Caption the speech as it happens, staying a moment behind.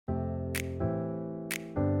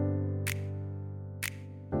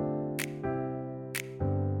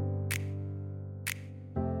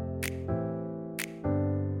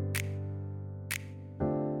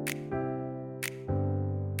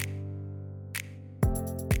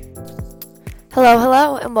Hello,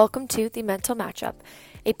 hello, and welcome to The Mental Matchup,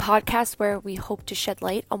 a podcast where we hope to shed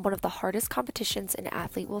light on one of the hardest competitions an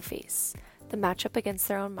athlete will face, the matchup against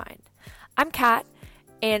their own mind. I'm Kat,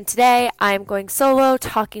 and today I'm going solo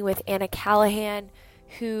talking with Anna Callahan,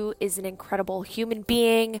 who is an incredible human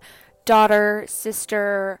being, daughter,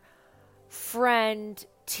 sister, friend,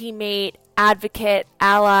 teammate, advocate,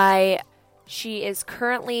 ally. She is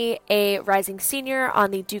currently a rising senior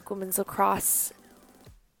on the Duke women's lacrosse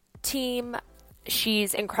team.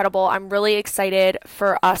 She's incredible. I'm really excited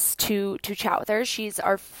for us to chat with her. She's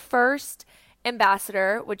our first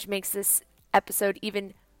ambassador, which makes this episode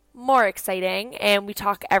even more exciting. And we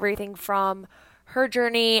talk everything from her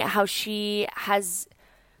journey, how she has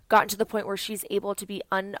gotten to the point where she's able to be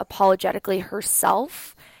unapologetically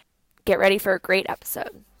herself. Get ready for a great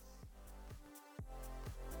episode.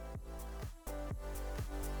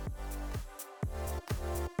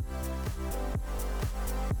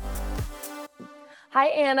 Hi,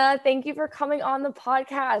 Anna. Thank you for coming on the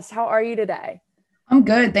podcast. How are you today? I'm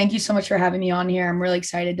good. Thank you so much for having me on here. I'm really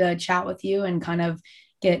excited to chat with you and kind of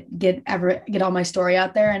get all my story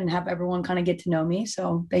out there and have everyone kind of get to know me.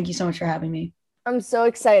 So thank you so much for having me. I'm so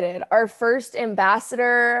excited. Our first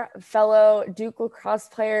ambassador, fellow Duke lacrosse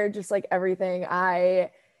player, just like everything.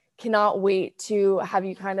 I cannot wait to have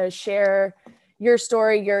you kind of share your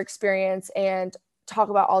story, your experience, and talk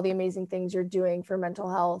about all the amazing things you're doing for mental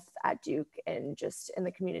health at Duke and just in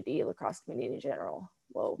the community, lacrosse community in general.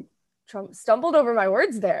 Whoa, Trump stumbled over my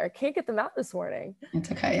words there. Can't get them out this morning. It's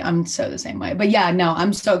okay. I'm so the same way. But yeah, no,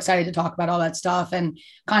 I'm so excited to talk about all that stuff and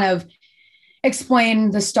kind of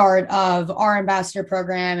explain the start of our ambassador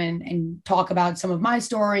program and talk about some of my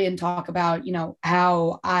story and talk about,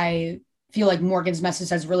 how I feel like Morgan's Message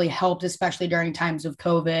has really helped, especially during times of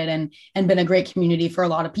COVID and been a great community for a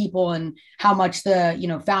lot of people, and how much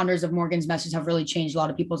the, founders of Morgan's Message have really changed a lot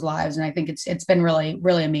of people's lives. And I think it's been really,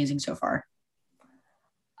 really amazing so far.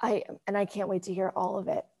 I can't wait to hear all of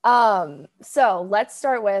it. So let's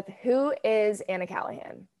start with, who is Anna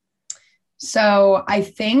Callahan? So I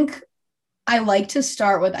think I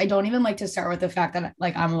don't even like to start with the fact that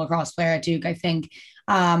like I'm a lacrosse player at Duke. I think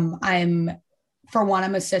I'm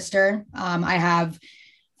a sister. I have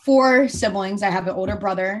four siblings. I have an older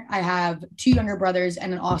brother. I have two younger brothers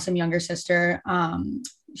and an awesome younger sister.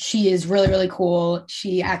 She is really, really cool.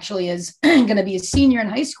 She actually is going to be a senior in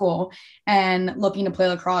high school and looking to play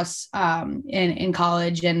lacrosse in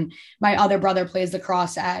college. And my other brother plays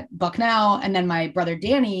lacrosse at Bucknell. And then my brother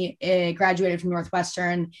Danny graduated from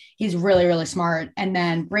Northwestern. He's really, really smart. And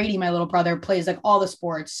then Brady, my little brother, plays like all the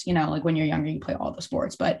sports, like when you're younger, you play all the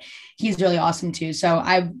sports, but he's really awesome too. So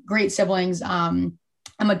I have great siblings.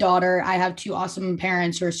 I'm a daughter. I have two awesome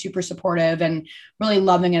parents who are super supportive and really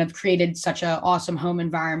loving and have created such an awesome home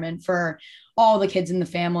environment for all the kids in the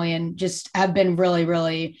family, and just have been really,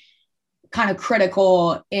 really kind of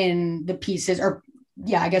critical in the pieces,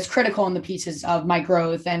 critical in the pieces of my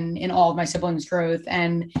growth and in all of my siblings' growth.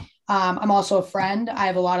 And I'm also a friend. I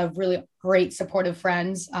have a lot of really great supportive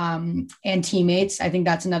friends and teammates. I think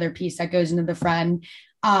that's another piece that goes into the friend.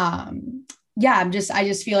 I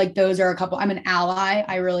just feel like those are a couple. I'm an ally.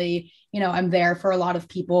 I really, I'm there for a lot of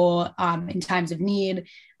people in times of need.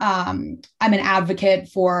 I'm an advocate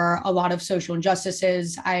for a lot of social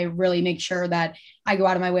injustices. I really make sure that I go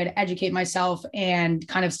out of my way to educate myself and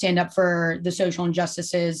kind of stand up for the social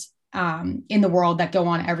injustices in the world that go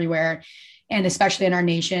on everywhere, and especially in our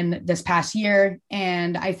nation this past year.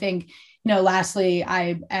 And I think, lastly,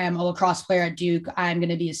 I am a lacrosse player at Duke. I'm going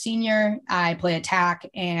to be a senior. I play attack.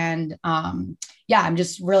 And I'm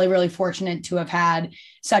just really, really fortunate to have had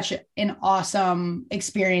such an awesome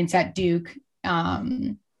experience at Duke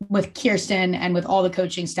with Kirsten and with all the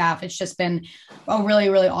coaching staff. It's just been a really,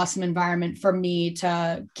 really awesome environment for me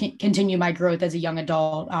to continue my growth as a young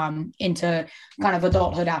adult into kind of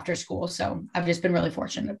adulthood after school. So I've just been really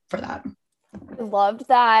fortunate for that. I loved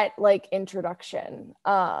that introduction.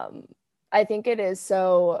 I think it is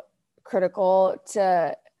so critical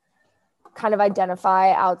to kind of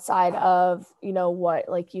identify outside of,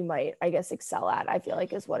 what you might, I guess, excel at, I feel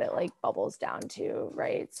like is what it bubbles down to.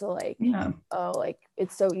 Right. So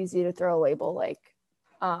it's so easy to throw a label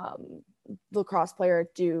lacrosse player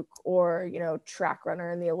at Duke, or, track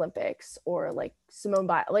runner in the Olympics, or Simone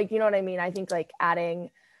Biles, you know what I mean? I think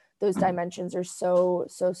adding those dimensions are so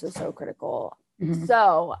critical. Mm-hmm.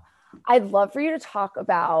 So I'd love for you to talk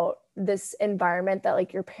about this environment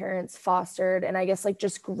that your parents fostered, and I guess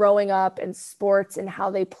just growing up in sports and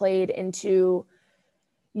how they played into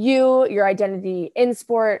your identity in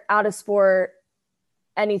sport, out of sport,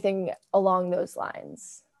 anything along those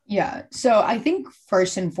lines. Yeah. So I think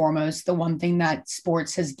first and foremost, the one thing that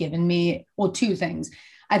sports has given me, well, two things.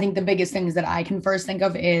 I think the biggest things that I can first think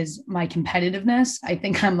of is my competitiveness. I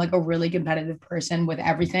think I'm like a really competitive person with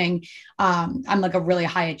everything. I'm like a really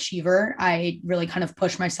high achiever. I really kind of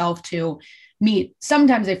push myself to meet,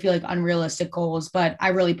 sometimes I feel like unrealistic goals, but I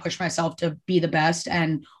really push myself to be the best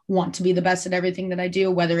and want to be the best at everything that I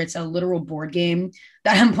do, whether it's a literal board game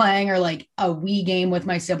that I'm playing or like a Wii game with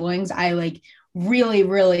my siblings. I like really,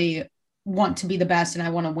 really want to be the best and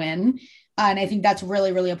I want to win. And I think that's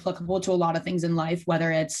really, really applicable to a lot of things in life, whether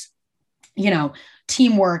it's, you know,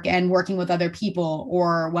 teamwork and working with other people,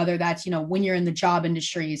 or whether that's, you know, when you're in the job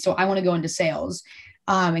industry. So I want to go into sales,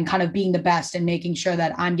 and kind of being the best and making sure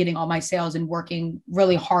that I'm getting all my sales and working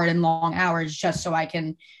really hard and long hours just so I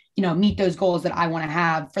can, you know, meet those goals that I want to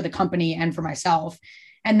have for the company and for myself.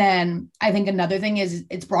 And then I think another thing is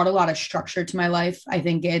it's brought a lot of structure to my life. I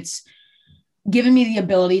think it's given me the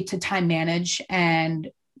ability to time manage and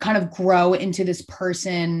kind of grow into this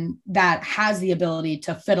person that has the ability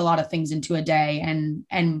to fit a lot of things into a day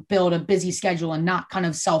and build a busy schedule and not kind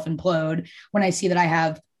of self implode when I see that I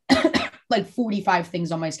have like 45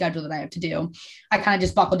 things on my schedule that I have to do. I kind of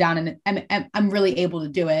just buckle down and I'm really able to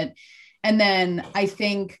do it. And then I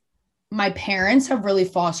think my parents have really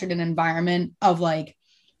fostered an environment of like,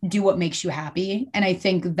 do what makes you happy. And I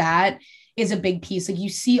think that is a big piece. Like you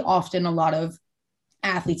see often a lot of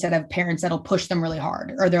athletes that have parents that'll push them really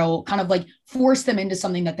hard, or they'll kind of like force them into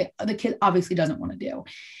something that the kid obviously doesn't want to do.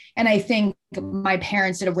 And I think my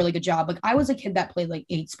parents did a really good job. Like I was a kid that played like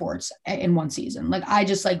 8 sports in one season. Like I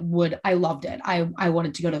just like I loved it. I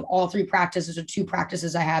wanted to go to all 3 practices or 2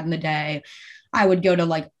 practices I had in the day. I would go to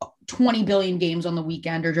like 20 billion games on the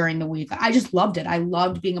weekend or during the week. I just loved it. I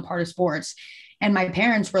loved being a part of sports. And my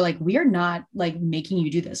parents were like, we are not like making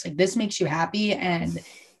you do this. Like this makes you happy. And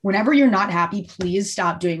whenever you're not happy, please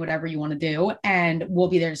stop doing whatever you want to do. And we'll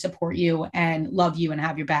be there to support you and love you and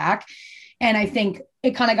have your back. And I think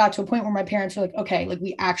it kind of got to a point where my parents were like, okay, like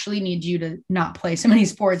we actually need you to not play so many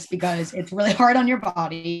sports because it's really hard on your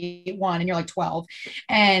body. One, and you're like 12.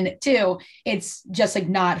 And two, it's just like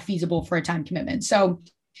not feasible for a time commitment. So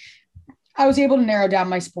I was able to narrow down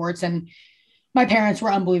my sports, and my parents were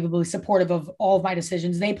unbelievably supportive of all of my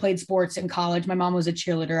decisions. They played sports in college. My mom was a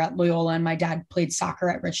cheerleader at Loyola and my dad played soccer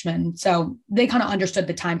at Richmond. So they kind of understood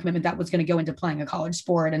the time commitment that was going to go into playing a college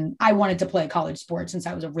sport. And I wanted to play a college sport since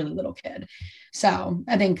I was a really little kid. So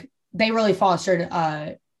I think they really fostered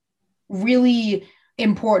a really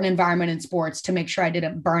important environment in sports to make sure I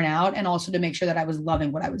didn't burn out and also to make sure that I was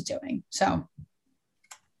loving what I was doing. So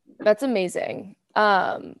That's amazing.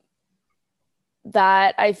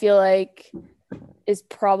 That I feel like is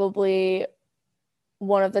probably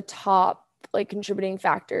one of the top like contributing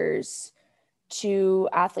factors to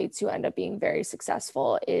athletes who end up being very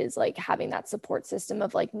successful, is like having that support system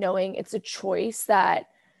of like knowing it's a choice that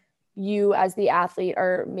you as the athlete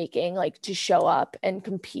are making, like to show up and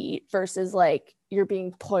compete, versus like you're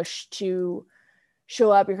being pushed to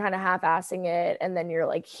show up, you're kind of half-assing it, and then you're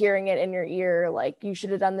like hearing it in your ear like you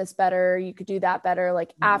should have done this better, you could do that better,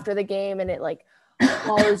 like after the game, and it like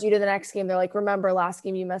follows you to the next game. They're like, remember last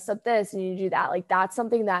game you messed up this and you do that. Like that's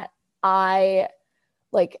something that I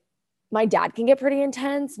like. My dad can get pretty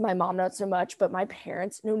intense, my mom not so much, but my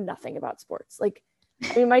parents know nothing about sports. Like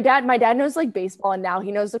I mean, my dad knows like baseball and now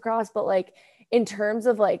he knows lacrosse, but like in terms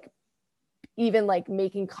of like even like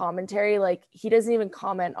making commentary, like he doesn't even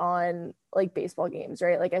comment on like baseball games,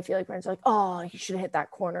 right? Like I feel like parents are like, oh, you should have hit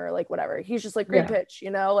that corner, like whatever. He's just like, great pitch,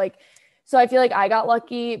 you know, like. So I feel like I got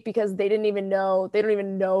lucky because they don't even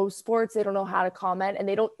know sports. They don't know how to comment, and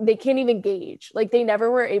they can't even gauge. Like they never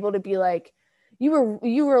were able to be like, you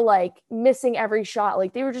were like missing every shot.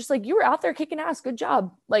 Like they were just like, you were out there kicking ass. Good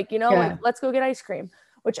job. Like, you know, like let's go get ice cream,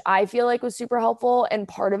 which I feel like was super helpful. And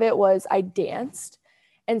part of it was I danced.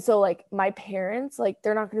 And so like my parents, like,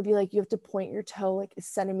 they're not going to be like, you have to point your toe like a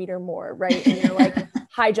centimeter more. Right. And you're like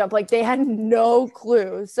high jump, like they had no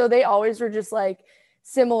clue. So they always were just like,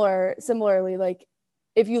 similarly, like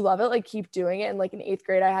if you love it, like keep doing it. And like in 8th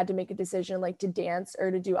grade, I had to make a decision like to dance or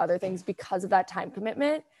to do other things because of that time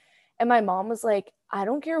commitment. And my mom was like, I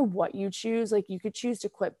don't care what you choose. Like you could choose to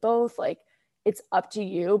quit both. Like it's up to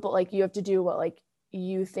you, but like you have to do what like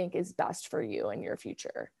you think is best for you and your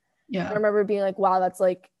future. Yeah. I remember being like, wow, that's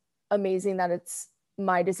like amazing that it's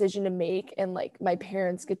my decision to make. And like my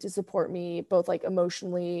parents get to support me both like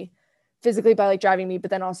emotionally, physically by like driving me,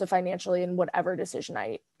 but then also financially in whatever decision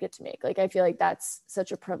I get to make. Like, I feel like that's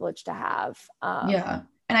such a privilege to have. Yeah.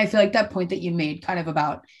 And I feel like that point that you made kind of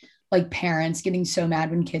about like parents getting so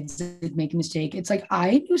mad when kids make a mistake. It's like,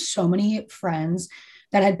 I knew so many friends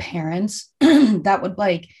that had parents that would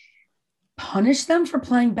like punish them for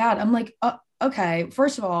playing bad. I'm like, okay,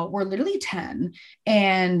 first of all, we're literally 10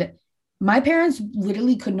 and my parents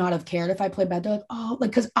literally could not have cared if I played bad. They're like, oh,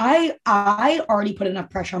 like, cause I already put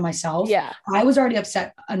enough pressure on myself. Yeah. I was already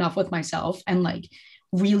upset enough with myself and like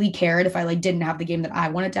really cared if I like didn't have the game that I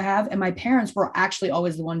wanted to have. And my parents were actually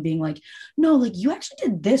always the one being like, no, like you actually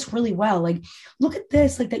did this really well. Like, look at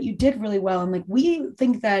this, like that you did really well. And like, we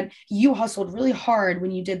think that you hustled really hard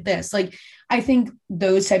when you did this. Like, I think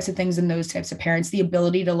those types of things and those types of parents, the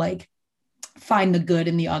ability to like find the good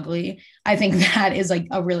in the ugly. I think that is like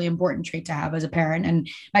a really important trait to have as a parent. And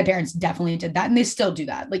my parents definitely did that. And they still do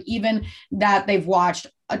that. Like, even that they've watched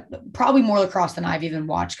probably more lacrosse than I've even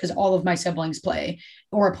watched because all of my siblings play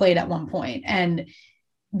or played at one point. And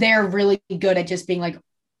they're really good at just being like,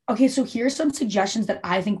 okay, so here's some suggestions that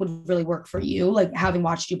I think would really work for you, like having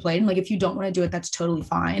watched you play. And like, if you don't want to do it, that's totally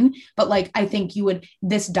fine. But like, I think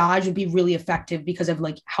this dodge would be really effective because of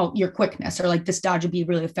like how your quickness, or like this dodge would be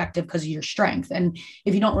really effective because of your strength. And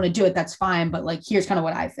if you don't want to do it, that's fine. But like, here's kind of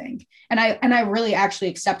what I think. And I really actually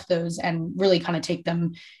accept those and really kind of take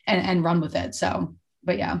them and run with it. So,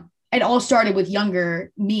 but yeah, it all started with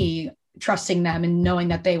younger me trusting them and knowing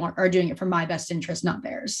that they are doing it for my best interest, not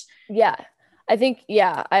theirs. Yeah. I think,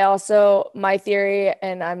 yeah, I also, my theory,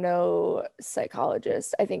 and I'm no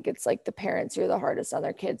psychologist, I think it's like the parents who are the hardest on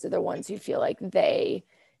their kids are the ones who feel like they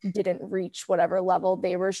didn't reach whatever level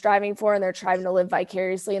they were striving for, and they're trying to live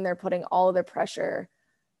vicariously, and they're putting all of the pressure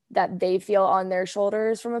that they feel on their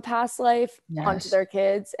shoulders from a past life onto their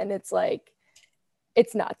kids. And it's like,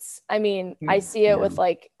 it's nuts. I mean, I see it with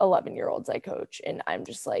like 11-year-olds I coach, and I'm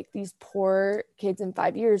just like, these poor kids in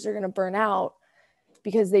 5 years are going to burn out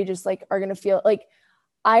because they just like are going to feel like,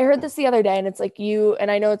 I heard this the other day, and it's like, you, and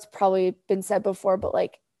I know it's probably been said before, but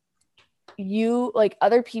like, you, like,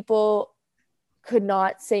 other people could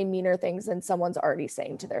not say meaner things than someone's already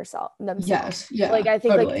saying to themselves. Yes. Yeah. Like, I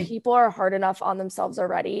think totally. like people are hard enough on themselves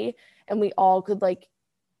already, and we all could like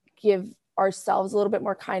give ourselves a little bit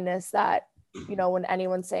more kindness that, you know, when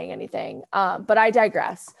anyone's saying anything. But I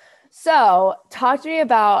digress. So talk to me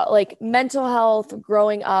about like mental health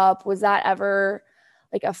growing up. Was that ever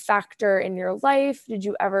like a factor in your life? Did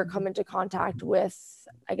you ever come into contact with,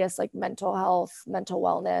 I guess, like mental health, mental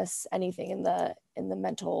wellness, anything in the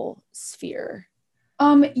mental sphere?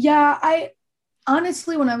 Yeah, I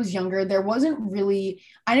honestly, when I was younger, I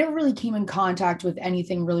never really came in contact with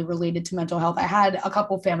anything really related to mental health. I had a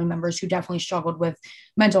couple family members who definitely struggled with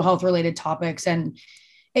mental health related topics. And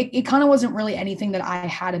it kind of wasn't really anything that I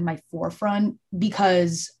had in my forefront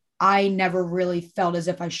because I never really felt as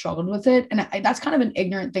if I struggled with it. And that's kind of an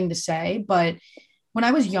ignorant thing to say, but when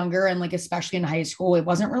I was younger and like, especially in high school, it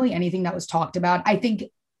wasn't really anything that was talked about. I think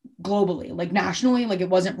globally, like nationally, like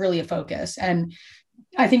it wasn't really a focus. And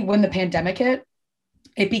I think when the pandemic hit,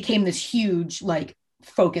 it became this huge like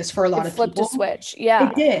focus for a lot of Flipped people. a switch.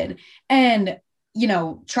 Yeah. It did. And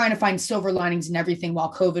trying to find silver linings and everything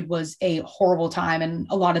while COVID was a horrible time and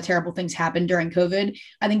a lot of terrible things happened during COVID.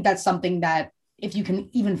 I think that's something that if you can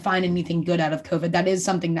even find anything good out of COVID, that is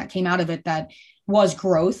something that came out of it that was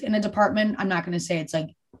growth in a department. I'm not going to say it's like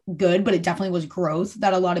good, but it definitely was growth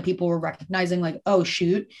that a lot of people were recognizing like, oh,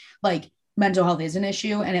 shoot, like mental health is an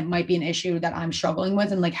issue and it might be an issue that I'm struggling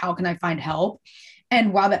with. And like, how can I find help?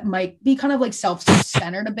 And while that might be kind of like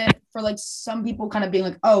self-centered a bit for like some people kind of being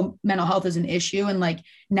like, oh, mental health is an issue. And like,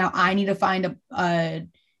 now I need to find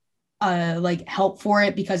like help for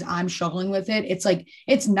it because I'm struggling with it. It's like,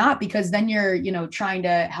 it's not, because then you're, trying to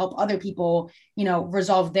help other people,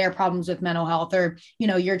 resolve their problems with mental health, or,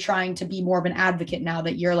 you're trying to be more of an advocate now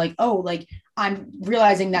that you're like, oh, like I'm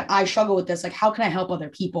realizing that I struggle with this. Like, how can I help other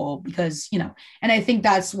people? Because, and I think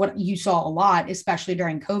that's what you saw a lot, especially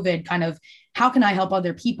during COVID, kind of, how can I help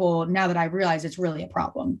other people now that I realize it's really a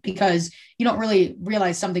problem? Because you don't really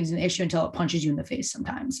realize something's an issue until it punches you in the face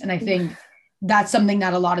sometimes. And I think that's something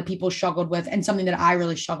that a lot of people struggled with and something that I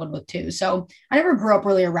really struggled with too. So I never grew up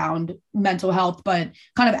really around mental health, but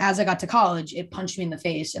kind of as I got to college, it punched me in the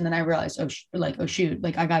face. And then I realized, oh shoot,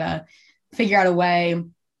 like I gotta figure out a way,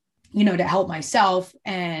 to help myself.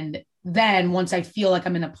 And then once I feel like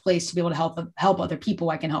I'm in a place to be able to help other people,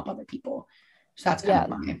 I can help other people. So that's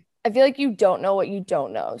kind of my. I feel like you don't know what you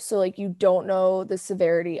don't know. So like you don't know the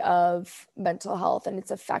severity of mental health and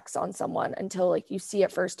its effects on someone until like you see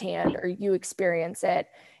it firsthand or you experience it.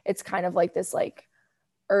 It's kind of like this like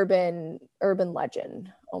urban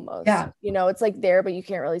legend almost. Yeah. It's like there, but you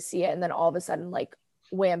can't really see it. And then all of a sudden, like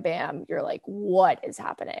wham bam, you're like, what is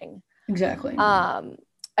happening? Exactly.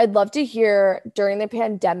 I'd love to hear during the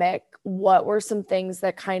pandemic, what were some things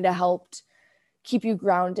that kind of helped keep you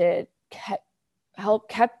grounded,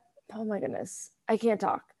 oh my goodness, I can't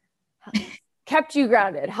talk. Kept you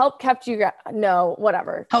grounded, no,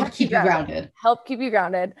 whatever. Help keep you grounded. Help keep you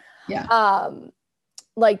grounded. Yeah.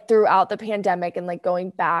 Like throughout the pandemic and like going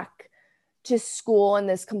back to school in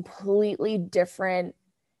this completely different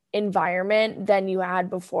environment than you had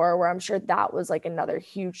before, where I'm sure that was like another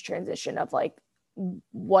huge transition of like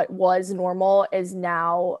what was normal is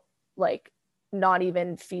now like not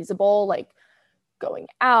even feasible, like going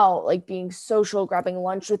out, like being social, grabbing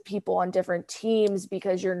lunch with people on different teams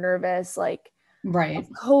because you're nervous, like right.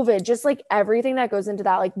 COVID, just like everything that goes into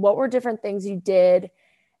that. Like what were different things you did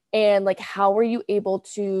and like how were you able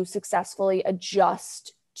to successfully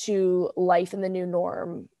adjust to life in the new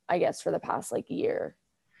norm, I guess, for the past like year?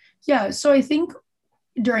 Yeah. So I think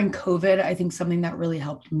during COVID, I think something that really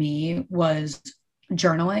helped me was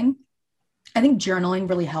journaling. I think journaling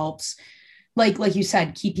really helps, like you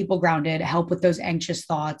said, keep people grounded, help with those anxious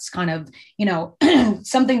thoughts, kind of,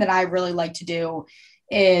 something that I really like to do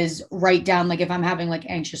is write down, like if I'm having like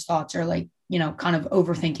anxious thoughts or like, kind of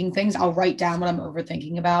overthinking things, I'll write down what I'm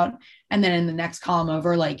overthinking about. And then in the next column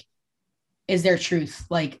over, like, is there truth?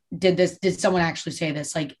 Like, did someone actually say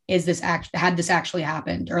this? Like, had this actually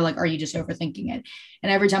happened? Or like, are you just overthinking it?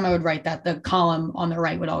 And every time I would write that, the column on the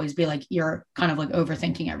right would always be like, you're kind of like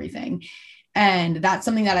overthinking everything. And that's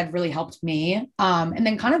something that had really helped me. And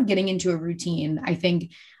then kind of getting into a routine. I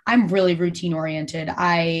think I'm really routine oriented.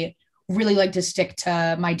 I really like to stick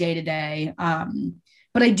to my day to day.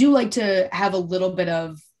 But I do like to have a little bit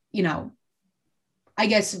of, I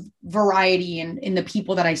guess, variety in the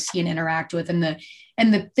people that I see and interact with and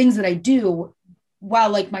the things that I do, while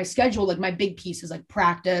like my schedule, like my big pieces like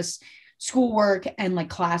practice, schoolwork, and like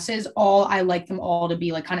classes, I like them all to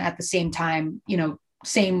be like kind of at the same time,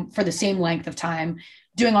 same for the same length of time,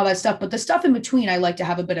 doing all that stuff. But the stuff in between, I like to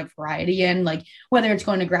have a bit of variety in, like whether it's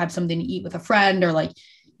going to grab something to eat with a friend or like,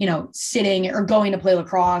 sitting or going to play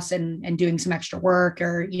lacrosse and doing some extra work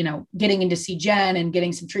or, getting in to see Jen and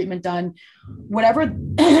getting some treatment done, whatever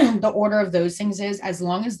the order of those things is, as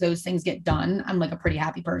long as those things get done, I'm like a pretty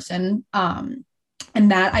happy person. And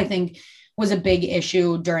that I think was a big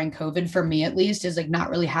issue during COVID for me, at least, is like not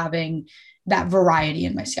really having that variety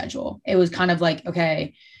in my schedule. It was kind of like,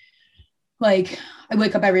 okay, like I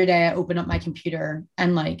wake up every day, I open up my computer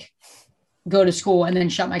and like go to school and then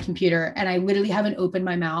shut my computer. And I literally haven't opened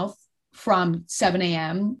my mouth from 7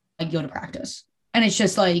 a.m. I go to practice. And it's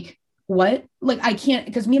just like, what? Like I can't,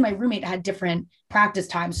 because me and my roommate had different practice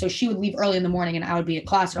times. So she would leave early in the morning and I would be at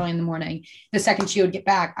class early in the morning. The second she would get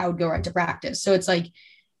back, I would go right to practice. So it's like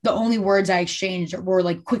the only words I exchanged were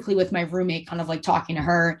like quickly with my roommate, kind of like talking to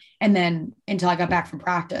her. And then until I got back from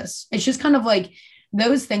practice, it's just kind of like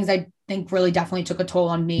those things I think really definitely took a toll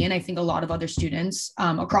on me. And I think a lot of other students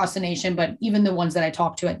across the nation, but even the ones that I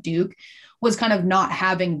talked to at Duke, was kind of not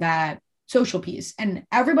having that social piece. And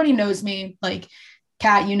everybody knows me, like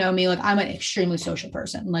Kat, you know me, like I'm an extremely social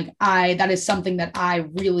person. Like that is something that I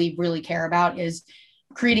really, really care about, is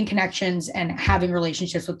creating connections and having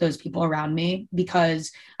relationships with those people around me,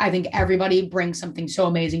 because I think everybody brings something so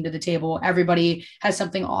amazing to the table. Everybody has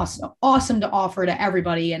something awesome to offer to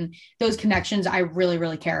everybody. And those connections I really,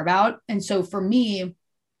 really care about. And so for me,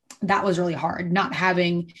 that was really hard, not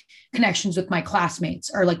having connections with my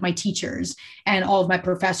classmates or like my teachers and all of my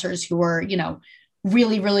professors who were,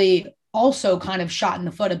 really, really also kind of shot in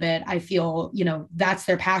the foot a bit. I feel, that's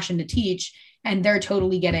their passion to teach. And they're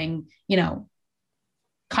totally getting,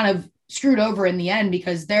 kind of screwed over in the end,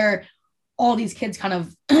 because all these kids kind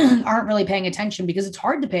of aren't really paying attention, because it's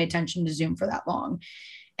hard to pay attention to Zoom for that long.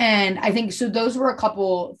 And I think, so those were a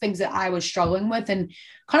couple things that I was struggling with, and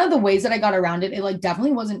kind of the ways that I got around it. It like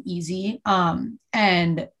definitely wasn't easy.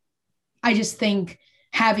 And I just think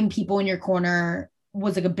having people in your corner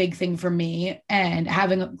was like a big thing for me, and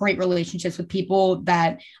having great relationships with people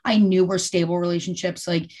that I knew were stable relationships,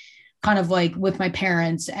 like kind of like with my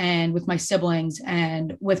parents and with my siblings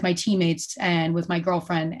and with my teammates and with my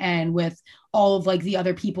girlfriend and with all of like the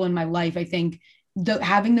other people in my life. I think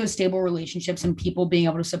having those stable relationships and people being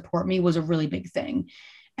able to support me was a really big thing.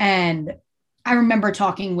 And I remember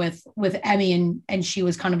talking with Emmy, and she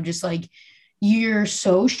was kind of just like, you're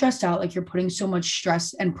so stressed out. Like you're putting so much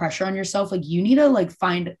stress and pressure on yourself. Like you need to like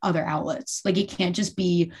find other outlets. Like it can't just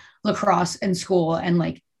be lacrosse and school and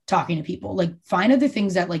like talking to people. Like find other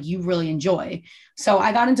things that like you really enjoy. So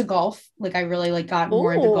I got into golf. Like I really like got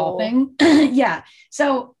more into golfing. Yeah.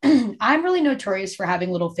 So I'm really notorious for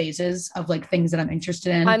having little phases of like things that I'm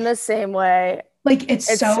interested in. I'm the same way. Like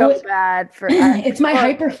it's so bad for it's my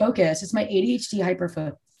hyper focus. It's my ADHD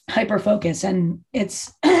hyper focus. And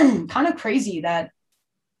it's kind of crazy that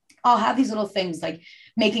I'll have these little things. Like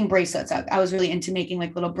making bracelets. I was really into making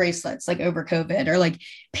like little bracelets like over COVID, or like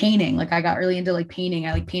painting. Like I got really into like painting.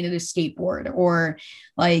 I like painted a skateboard, or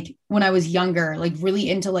like when I was younger, like really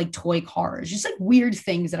into like toy cars, just like weird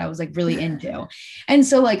things that I was like really into. And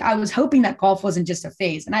so like I was hoping that golf wasn't just a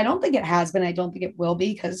phase. And I don't think it has been. I don't think it will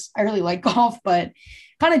be, because I really like golf, but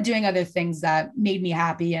kind of doing other things that made me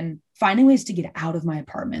happy and finding ways to get out of my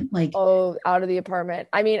apartment. Like, Oh, out of the apartment.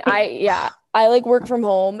 I mean, I like work from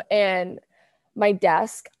home, and my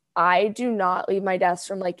desk, I do not leave my desk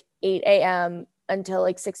from like 8 a.m. until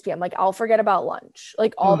like 6 p.m. Like I'll forget about lunch.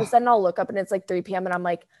 Like all of a sudden I'll look up and it's like 3 p.m. and I'm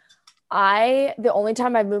like, the only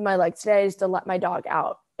time I've moved my legs today is to let my dog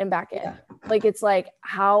out and back in. Yeah. Like, it's like,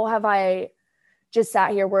 how have I just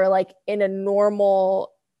sat here where like in a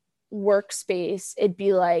normal workspace, it'd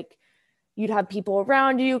be like, you'd have people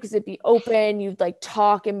around you because it'd be open. You'd like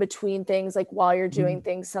talk in between things, like while you're doing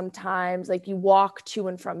things. Sometimes like you walk to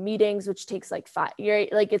and from meetings, which takes like 5 years.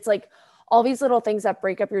 Like it's like all these little things that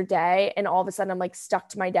break up your day. And all of a sudden I'm like stuck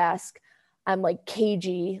to my desk. I'm like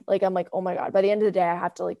cagey. Like, I'm like, oh my God, by the end of the day, I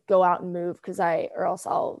have to like go out and move or else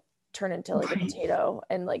I'll turn into like a potato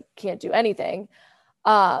and like can't do anything.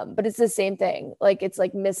 But it's the same thing. Like, it's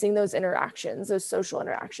like missing those interactions, those social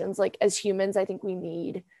interactions. Like as humans, I think we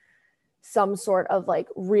need some sort of like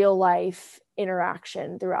real life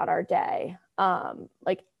interaction throughout our day.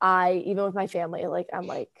 Like even with my family, like I'm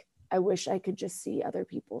like, I wish I could just see other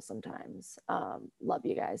people sometimes. Love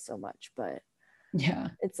you guys so much, but yeah,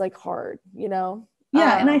 it's like hard, you know?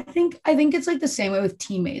 yeah. And I think it's like the same way with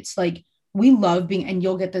teammates. Like we love being, and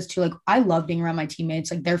you'll get this too. Like I love being around my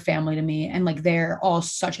teammates. Like they're family to me, and like they're all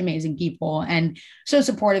such amazing people and so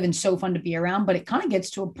supportive and so fun to be around. But it kind of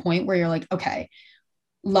gets to a point where you're like, okay,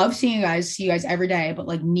 love seeing you guys, see you guys every day, but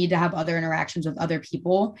like need to have other interactions with other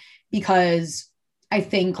people, because I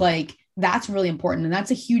think like that's really important. And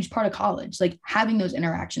that's a huge part of college, like having those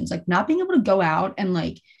interactions, like not being able to go out and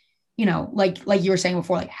like, like you were saying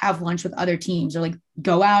before, like have lunch with other teams, or like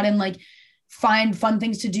go out and like find fun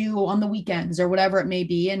things to do on the weekends or whatever it may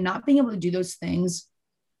be. And not being able to do those things,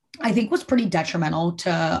 I think was pretty detrimental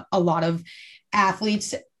to a lot of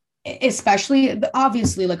athletes, especially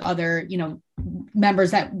obviously like other,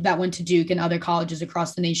 members that went to Duke and other colleges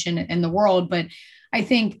across the nation and the world. But I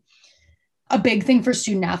think a big thing for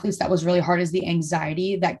student athletes that was really hard is the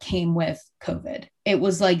anxiety that came with COVID. It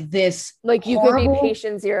was like this, like you horrible... could be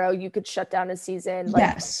patient zero, you could shut down a season. Like,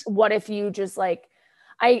 yes. What if you just like,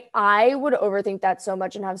 I would overthink that so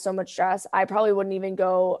much and have so much stress. I probably wouldn't even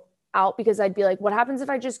go out, because I'd be like, what happens if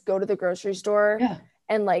I just go to the grocery store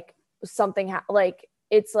and like something like,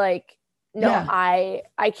 it's like, no, I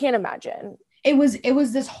can't imagine. It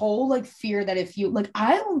was this whole like fear that if you like,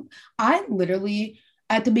 I literally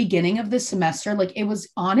at the beginning of this semester, like it was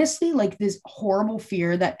honestly like this horrible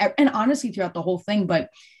fear that, and honestly throughout the whole thing, but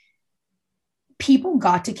people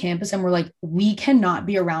got to campus and were like, we cannot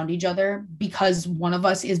be around each other because one of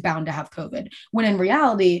us is bound to have COVID. When in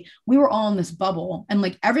reality, we were all in this bubble and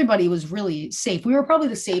like everybody was really safe. We were probably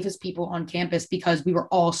the safest people on campus because we were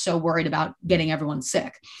all so worried about getting everyone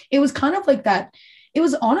sick. It was kind of like that. It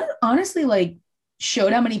was honestly like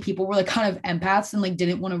showed how many people were like kind of empaths and like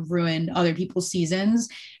didn't want to ruin other people's seasons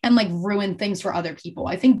and like ruin things for other people.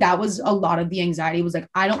 I think that was a lot of the anxiety, was like,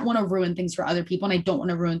 I don't want to ruin things for other people and I don't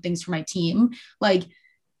want to ruin things for my team. Like,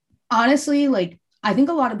 honestly, like, I think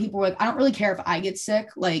a lot of people were like, I don't really care if I get sick,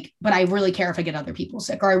 like, but I really care if I get other people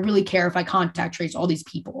sick, or I really care if I contact trace all these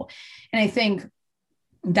people. And I think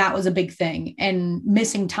that was a big thing. And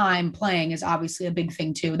missing time playing is obviously a big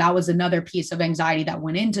thing too. That was another piece of anxiety that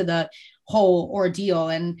went into the whole ordeal.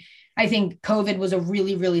 And I think COVID was a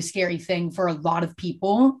really, really scary thing for a lot of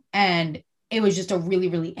people. And it was just a really,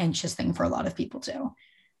 really anxious thing for a lot of people too.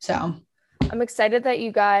 So I'm excited that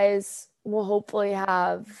you guys will hopefully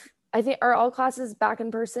have, I think, are all classes back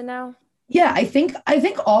in person now? Yeah, I think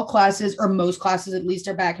all classes, or most classes at least,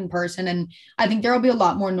 are back in person. And I think there will be a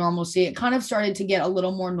lot more normalcy. It kind of started to get a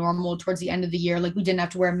little more normal towards the end of the year. Like we didn't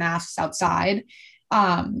have to wear masks outside.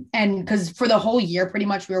 And because for the whole year, pretty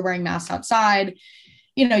much we were wearing masks outside.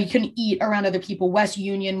 You couldn't eat around other people. West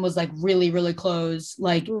Union was like really, really closed.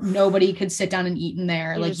 Like nobody could sit down and eat in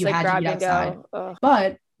there. Like you had to eat outside.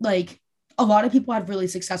 But like a lot of people had really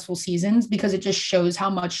successful seasons because it just shows how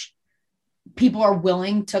much people are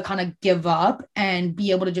willing to kind of give up and be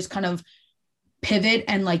able to just kind of pivot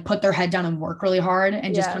and like put their head down and work really hard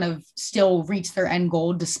and just kind of still reach their end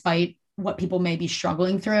goal despite what people may be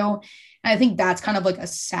struggling through. And I think that's kind of like a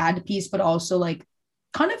sad piece, but also like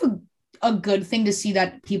kind of a good thing to see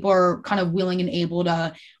that people are kind of willing and able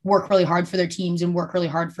to work really hard for their teams and work really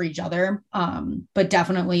hard for each other. But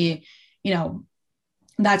definitely,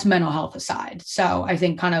 that's mental health aside. So I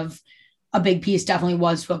think kind of a big piece definitely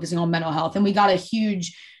was focusing on mental health. And we got a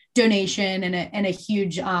huge donation and a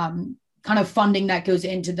huge kind of funding that goes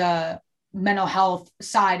into the mental health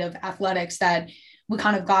side of athletics that we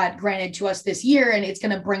kind of got granted to us this year. And it's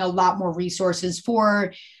going to bring a lot more resources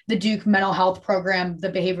for the Duke mental health program, the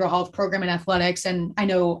behavioral health program in athletics. And I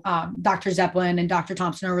know Dr. Zeppelin and Dr.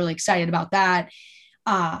 Thompson are really excited about that.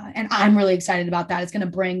 And I'm really excited about that. It's going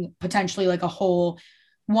to bring potentially like a whole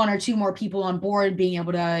one or two more people on board being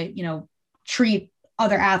able to, you know, treat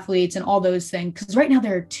other athletes and all those things. Because right now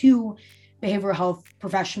there are 2 behavioral health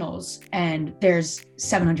professionals and there's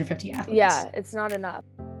 750 athletes. Yeah, it's not enough.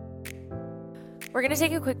 We're going to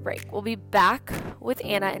take a quick break. We'll be back with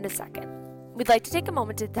Anna in a second. We'd like to take a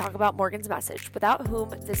moment to talk about Morgan's Message, without whom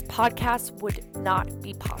this podcast would not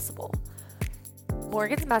be possible.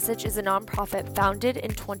 Morgan's Message is a nonprofit founded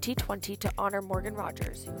in 2020 to honor Morgan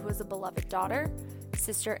Rogers, who was a beloved daughter,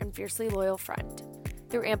 sister, and fiercely loyal friend.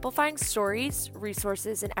 Through amplifying stories,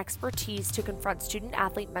 resources, and expertise to confront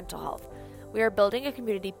student-athlete mental health, we are building a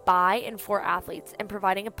community by and for athletes and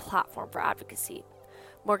providing a platform for advocacy.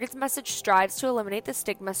 Morgan's Message strives to eliminate the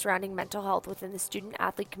stigma surrounding mental health within the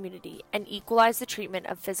student-athlete community and equalize the treatment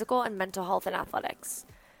of physical and mental health in athletics.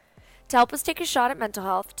 To help us take a shot at mental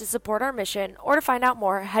health, to support our mission, or to find out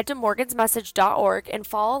more, head to morgansmessage.org and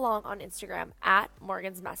follow along on Instagram at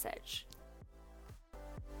Morgan's Message.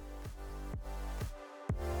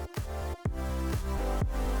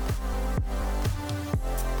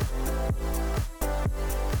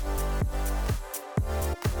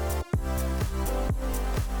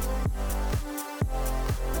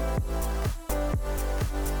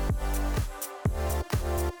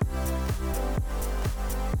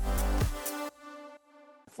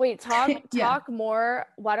 Wait, talk more.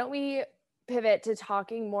 Why don't we pivot to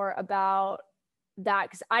talking more about that?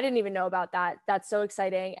 Because I didn't even know about that. That's so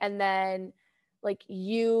exciting. And then like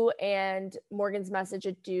you and Morgan's Message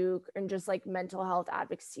at Duke and just like mental health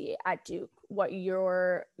advocacy at Duke, what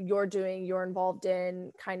you're doing, you're involved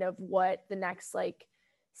in, kind of what the next like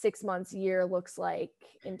 6 months, year looks like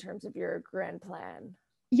in terms of your grand plan.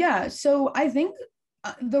 Yeah. So I think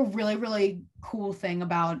the really, really cool thing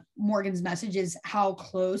about Morgan's Message is how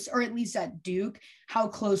close, or at least at Duke, how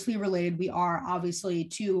closely related we are obviously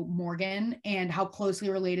to Morgan, and how closely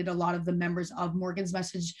related a lot of the members of Morgan's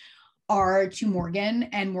Message are to Morgan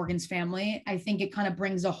and Morgan's family. I think it kind of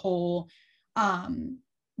brings a whole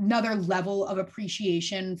another level of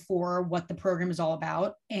appreciation for what the program is all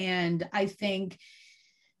about. And I think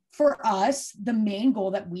for us, the main goal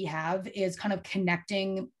that we have is kind of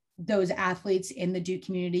connecting those athletes in the Duke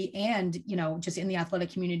community and, you know, just in the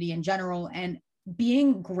athletic community in general, and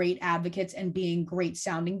being great advocates and being great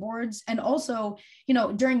sounding boards. And also, you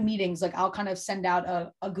know, during meetings, like I'll kind of send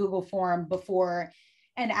out a Google form before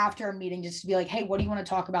and after a meeting, just to be like, hey, what do you want to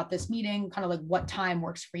talk about this meeting? Kind of like what time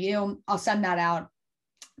works for you. I'll send that out.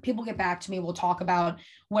 People get back to me. We'll talk about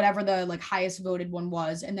whatever the like highest voted one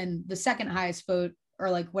was. And then the second highest vote, or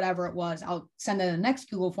like whatever it was, I'll send in the next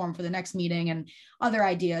Google form for the next meeting and other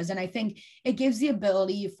ideas. And I think it gives the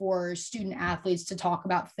ability for student athletes to talk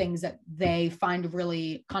about things that they find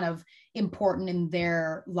really kind of important in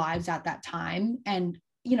their lives at that time. And,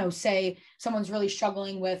 you know, say someone's really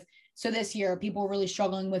struggling with, so this year, people were really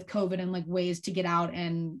struggling with COVID and like ways to get out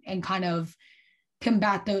and kind of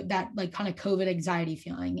combat that like kind of COVID anxiety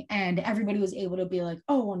feeling. And everybody was able to be like,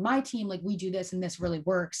 oh, on my team, like we do this and this really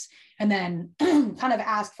works. And then kind of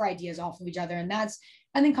ask for ideas off of each other. And that's,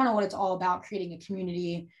 I think, kind of what it's all about, creating a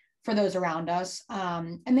community for those around us.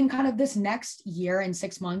 And then kind of this next year and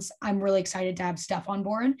 6 months, I'm really excited to have Steph on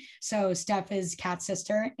board. So Steph is Kat's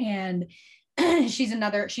sister, and she's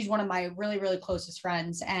one of my really, really closest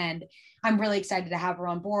friends. And I'm really excited to have her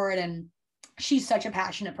on board. And she's such a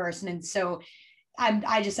passionate person. And so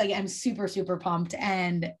I'm super, super pumped.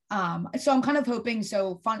 And so I'm kind of hoping,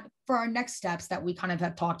 fun for our next steps that we kind of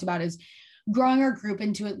have talked about is growing our group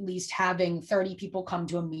into at least having 30 people come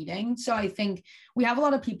to a meeting. So I think we have a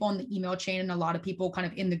lot of people in the email chain and a lot of people kind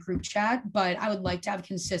of in the group chat, but I would like to have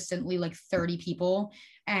consistently like 30 people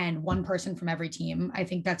and one person from every team. I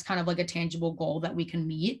think that's kind of like a tangible goal that we can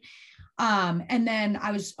meet. And then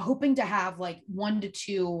I was hoping to have like 1 to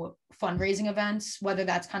 2 fundraising events, whether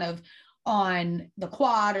that's kind of on the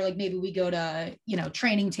quad or like maybe we go to, you know,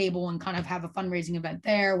 training table and kind of have a fundraising event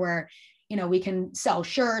there where, you know, we can sell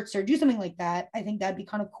shirts or do something like that. I think that'd be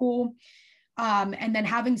kind of cool. And then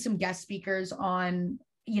having some guest speakers on,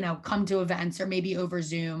 you know, come to events or maybe over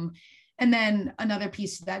Zoom. And then another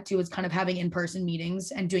piece of that too is kind of having in-person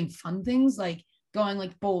meetings and doing fun things like going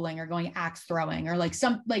like bowling or going axe throwing or like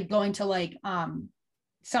going to like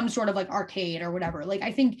some sort of like arcade or whatever. Like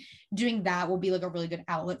I think doing that will be like a really good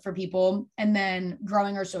outlet for people. And then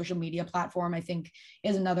growing our social media platform, I think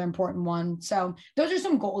is another important one. So those are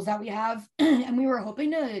some goals that we have. And we were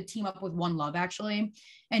hoping to team up with One Love actually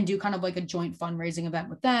and do kind of like a joint fundraising event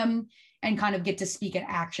with them and kind of get to speak at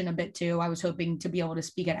Action a bit too. I was hoping to be able to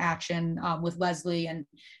speak at Action with Leslie and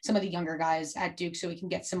some of the younger guys at Duke so we can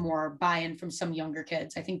get some more buy-in from some younger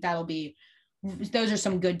kids. I think those are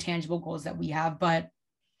some good tangible goals that we have. But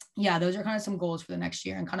yeah, those are kind of some goals for the next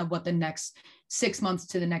year and kind of what the next 6 months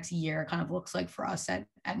to the next year kind of looks like for us at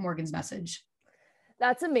Morgan's Message.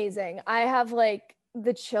 That's amazing. I have like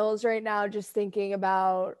the chills right now just thinking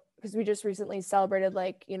about, because we just recently celebrated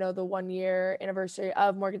like, the 1-year anniversary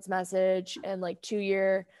of Morgan's Message and like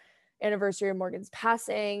 2-year anniversary of Morgan's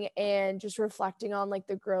passing, and just reflecting on like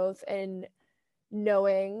the growth and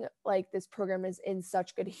knowing like this program is in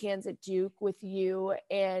such good hands at Duke with you,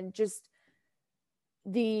 and just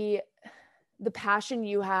the passion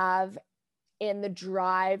you have and the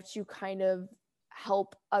drive to kind of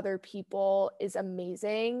help other people is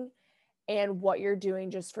amazing. And what you're doing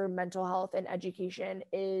just for mental health and education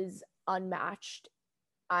is unmatched.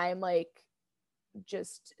 I'm like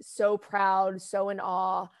just so proud, so in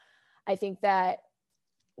awe. I think that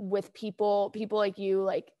with people like you,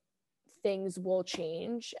 like things will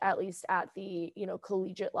change, at least at the,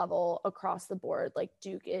 collegiate level across the board. Like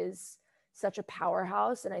Duke is such a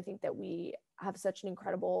powerhouse. And I think that we have such an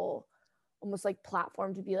incredible, almost like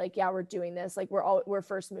platform to be like, yeah, we're doing this. Like we're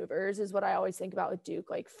first movers is what I always think about with Duke,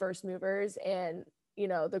 like first movers, and,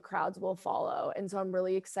 the crowds will follow. And so I'm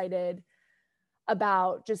really excited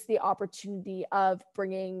about just the opportunity of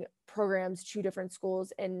bringing programs to different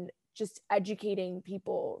schools and just educating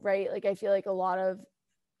people, right? Like I feel like a lot of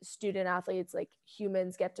student athletes, like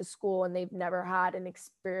humans, get to school and they've never had an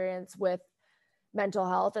experience with mental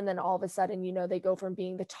health. And then all of a sudden, they go from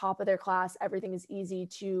being the top of their class, everything is easy,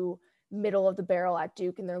 to middle of the barrel at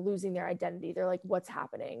Duke, and they're losing their identity. They're like, what's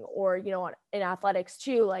happening? Or, in athletics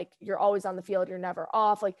too, like you're always on the field, you're never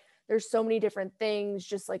off. Like there's so many different things,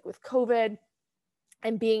 just like with COVID,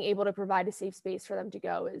 and being able to provide a safe space for them to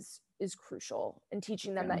go is crucial, and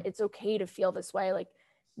teaching them that it's okay to feel this way. Like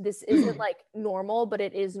this isn't like normal, but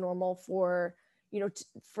it is normal for,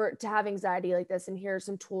 to have anxiety like this. And here are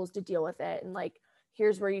some tools to deal with it. And like,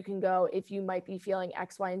 here's where you can go if you might be feeling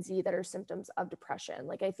X, Y, and Z that are symptoms of depression.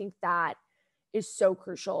 Like, I think that is so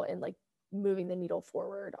crucial in like moving the needle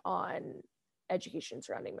forward on education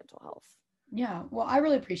surrounding mental health. Yeah, well, I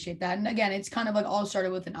really appreciate that. And again, it's kind of like all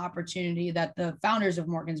started with an opportunity that the founders of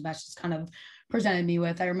Morgan's Message kind of presented me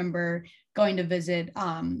with. I remember going to visit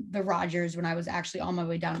the Rogers when I was actually on my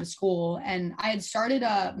way down to school. And I had started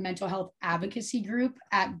a mental health advocacy group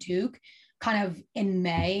at Duke kind of in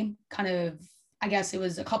May, I guess it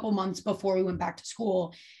was a couple months before we went back to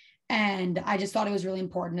school. And I just thought it was really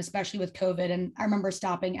important, especially with COVID. And I remember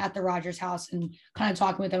stopping at the Rogers house and kind of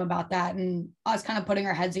talking with them about that. And us kind of putting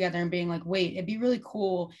our heads together and being like, wait, it'd be really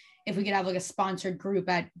cool if we could have like a sponsored group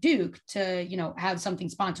at Duke to, have something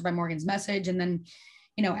sponsored by Morgan's Message. And then,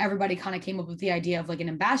 everybody kind of came up with the idea of like an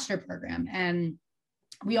ambassador program. And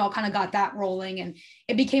we all kind of got that rolling, and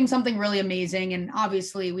it became something really amazing. And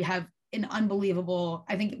obviously we have an unbelievable,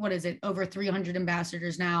 I think, what is it, over 300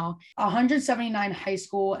 ambassadors now, 179 high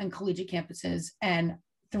school and collegiate campuses, and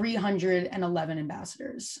 311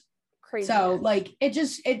 ambassadors. Crazy. So like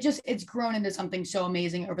it's grown into something so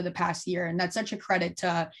amazing over the past year. And that's such a credit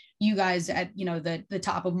to you guys at, the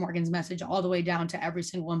top of Morgan's Message, all the way down to every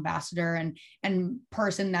single ambassador and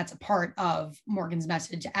person that's a part of Morgan's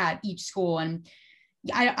Message at each school. And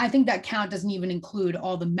I think that count doesn't even include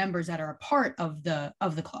all the members that are a part of the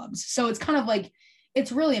clubs. So it's kind of like,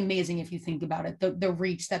 it's really amazing if you think about it, the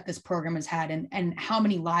reach that this program has had and how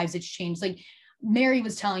many lives it's changed. Like Mary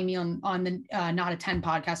was telling me on the Not a 10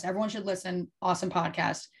 podcast, everyone should listen. Awesome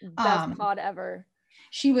podcast. Best pod ever.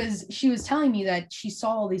 She was telling me that she saw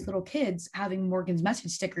all these little kids having Morgan's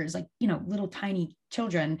Message stickers, like, little tiny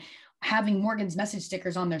children having Morgan's Message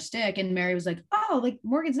stickers on their stick. And Mary was like, oh, like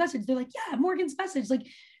Morgan's Message. They're like, yeah, Morgan's Message. Like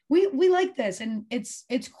we like this. And it's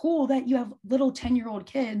cool that you have little 10-year-old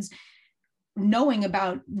kids knowing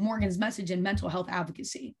about Morgan's Message and mental health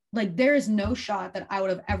advocacy. Like there is no shot that I would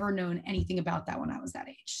have ever known anything about that when I was that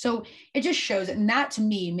age. So it just shows it. And that to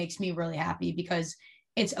me makes me really happy because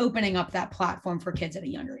it's opening up that platform for kids at a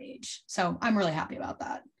younger age. So I'm really happy about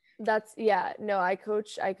that. That's I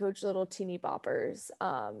coach little teeny boppers.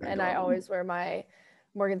 And I always wear my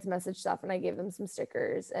Morgan's Message stuff, and I gave them some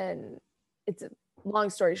stickers. And it's a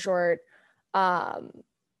long story short.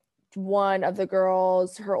 One of the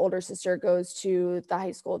girls, her older sister goes to the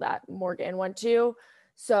high school that Morgan went to.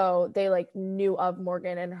 So they like knew of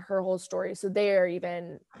Morgan and her whole story. So they are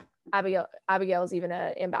even, Abigail's even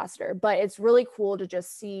an ambassador. But it's really cool to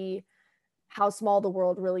just see how small the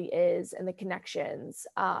world really is and the connections.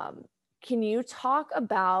 Can you talk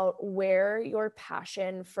about where your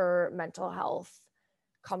passion for mental health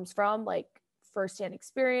comes from, like firsthand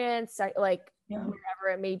experience, like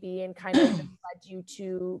wherever it may be, and kind of led you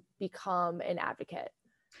to become an advocate?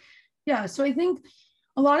 Yeah, so I think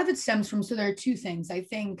a lot of it stems from, so there are two things. I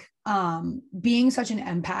think being such an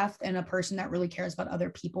empath and a person that really cares about other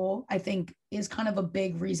people, I think is kind of a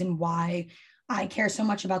big reason why I care so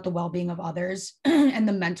much about the well-being of others and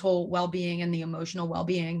the mental well-being and the emotional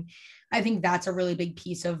well-being. I think that's a really big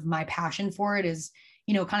piece of my passion for it, is,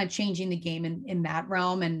 you know, kind of changing the game in that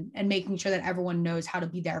realm, and making sure that everyone knows how to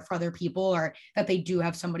be there for other people, or that they do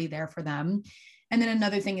have somebody there for them. And then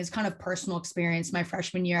another thing is kind of personal experience. My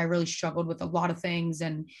freshman year, I really struggled with a lot of things.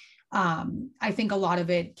 And I think a lot of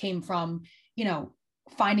it came from, you know,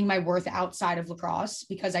 finding my worth outside of lacrosse,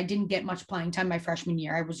 because I didn't get much playing time my freshman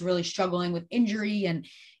year. I was really struggling with injury and,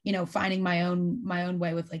 you know, finding my own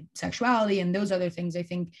way with like sexuality and those other things. I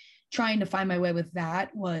think trying to find my way with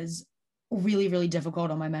that was really, really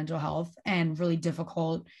difficult on my mental health, and really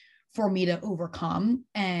difficult for me to overcome.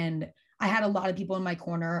 And I had a lot of people in my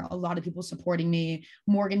corner, a lot of people supporting me,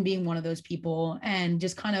 Morgan being one of those people, and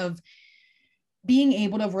just kind of being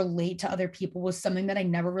able to relate to other people was something that I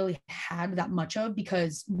never really had that much of,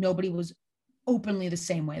 because nobody was openly the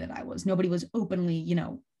same way that I was. Nobody was openly, you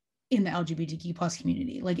know, in the LGBTQ plus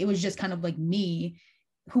community. Like, it was just kind of like me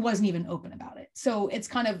who wasn't even open about it. So it's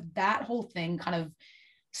kind of that whole thing kind of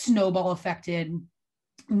snowball affected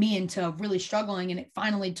me into really struggling. And it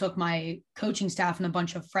finally took my coaching staff and a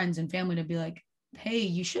bunch of friends and family to be like, hey,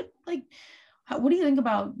 you should like, what do you think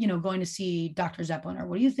about, you know, going to see Dr. Zeppelin, or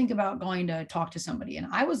what do you think about going to talk to somebody? And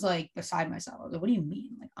I was like beside myself. I was like, what do you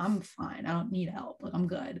mean? Like, I'm fine. I don't need help. Like, I'm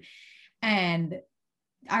good. And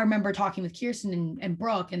I remember talking with Kirsten and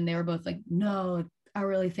Brooke, and they were both like, no, I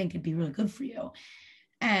really think it'd be really good for you.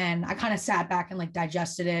 And I kind of sat back and like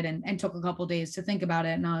digested it, and took a couple of days to think about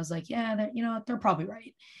it. And I was like, yeah, you know, they're probably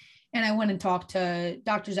right. And I went and talked to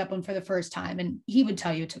Dr. Zeppelin for the first time. And he would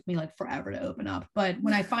tell you it took me like forever to open up. But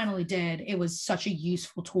when I finally did, it was such a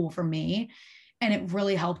useful tool for me. And it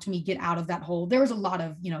really helped me get out of that hole. There was a lot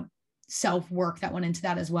of, you know, self-work that went into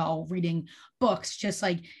that as well, reading books, just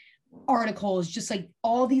like articles, just like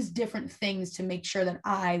all these different things to make sure that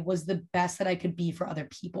I was the best that I could be for other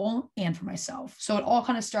people and for myself. So it all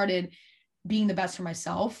kind of started being the best for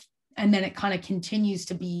myself. And then it kind of continues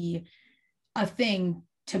to be a thing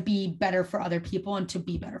to be better for other people and to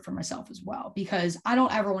be better for myself as well, because I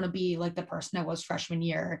don't ever want to be like the person I was freshman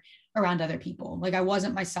year around other people. Like, I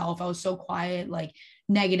wasn't myself. I was so quiet, like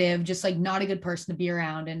negative, just like not a good person to be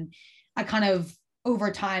around. And I kind of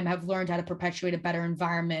over time have learned how to perpetuate a better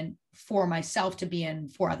environment for myself to be in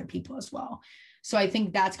for other people as well. So I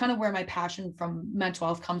think that's kind of where my passion from mental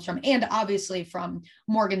health comes from. And obviously from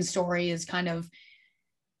Morgan's story is kind of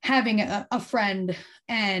having a friend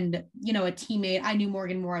and, you know, a teammate. I knew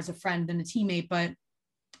Morgan more as a friend than a teammate, but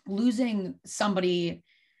losing somebody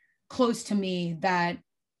close to me that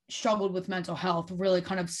struggled with mental health really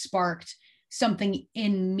kind of sparked something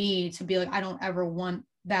in me to be like, I don't ever want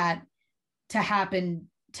that to happen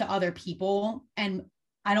to other people. And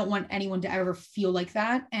I don't want anyone to ever feel like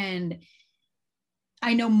that. And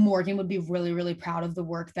I know Morgan would be really, really proud of the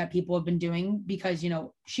work that people have been doing, because, you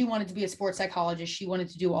know, she wanted to be a sports psychologist. She wanted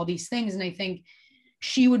to do all these things. And I think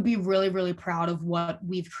she would be really, really proud of what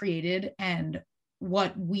we've created and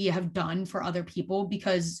what we have done for other people,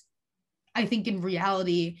 because I think in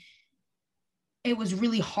reality, it was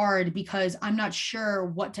really hard, because I'm not sure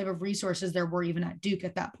what type of resources there were even at Duke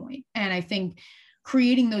at that point. And I think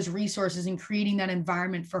creating those resources and creating that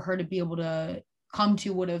environment for her to be able to come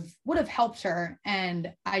to would have helped her.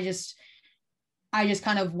 And I just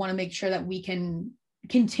kind of want to make sure that we can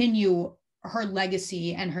continue her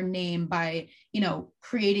legacy and her name by, you know,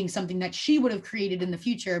 creating something that she would have created in the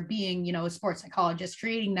future, being, you know, a sports psychologist,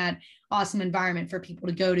 creating that awesome environment for people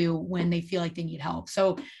to go to when they feel like they need help.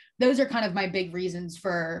 So those are kind of my big reasons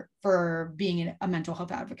for being a mental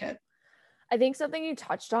health advocate. I think something you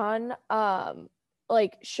touched on,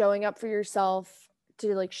 like showing up for yourself,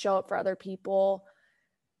 to like show up for other people,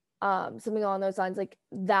 something along those lines, like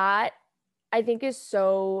that, I think is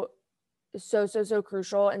so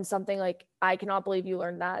crucial, and something like I cannot believe you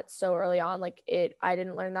learned that so early on. Like I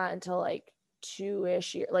didn't learn that until like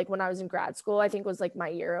 2-ish year, like when I was in grad school. I think was like my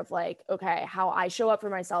year of like, okay, how I show up for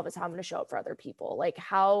myself is how I'm going to show up for other people. Like,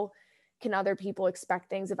 how can other people expect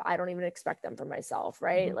things if I don't even expect them for myself,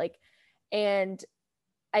 right? Mm-hmm. Like, and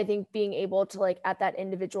I think being able to like at that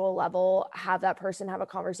individual level, have that person have a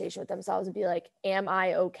conversation with themselves and be like, am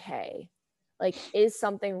I okay? Like, is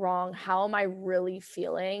something wrong? How am I really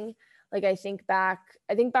feeling? Like, I think back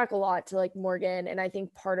a lot to like Morgan. And I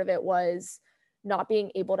think part of it was not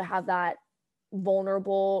being able to have that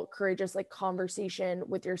vulnerable, courageous, like conversation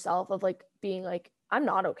with yourself of like being like, I'm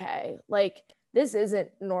not okay. Like, this isn't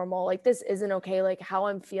normal. Like, this isn't okay. Like how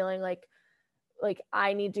I'm feeling, like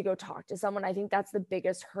I need to go talk to someone. I think that's the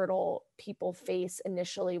biggest hurdle people face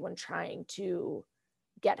initially when trying to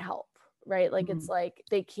get help, right? Like it's like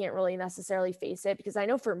they can't really necessarily face it, because I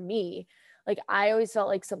know for me, like I always felt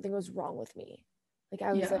like something was wrong with me. Like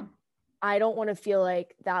I was like, I don't want to feel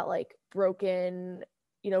like that, like broken,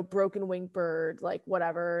 broken winged bird, like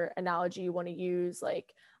whatever analogy you want to use.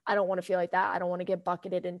 Like, I don't want to feel like that. I don't want to get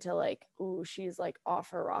bucketed into like, ooh, she's like off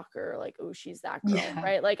her rocker. Like, ooh, she's that girl.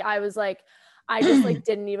 Right. Like I was like, I just like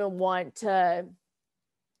didn't even want to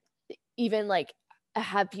even like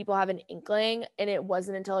have people have an inkling. And it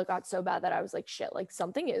wasn't until it got so bad that I was like, shit, like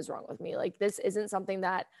something is wrong with me. Like this isn't something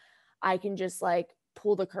that I can just like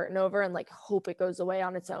pull the curtain over and like hope it goes away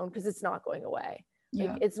on its own, because it's not going away.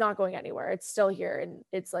 Like it's not going anywhere. It's still here. And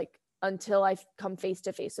it's like until I come face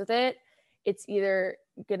to face with it, it's either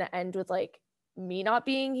gonna end with like me not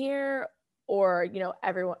being here, or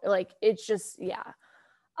everyone, like it's just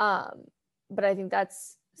but I think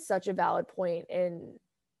that's such a valid point, and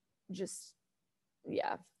just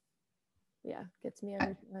gets me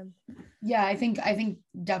every time. I think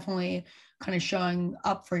definitely kind of showing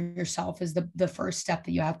up for yourself is the first step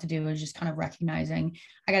that you have to do, is just kind of recognizing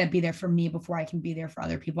I got to be there for me before I can be there for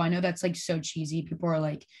other people. I know that's like so cheesy. People are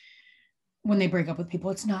like, when they break up with people,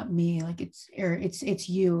 it's not me, like it's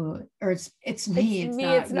you, or it's me,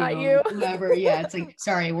 it's not you, whoever. Yeah, it's like,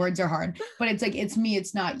 sorry, words are hard, but it's like, it's me,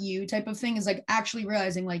 it's not you type of thing, is like actually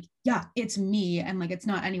realizing like, yeah, it's me, and like it's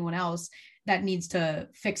not anyone else that needs to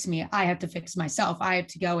fix me. I have to fix myself. I have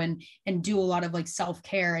to go and do a lot of like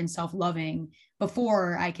self-care and self-loving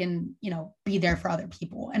before I can, be there for other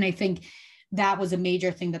people. And I think that was a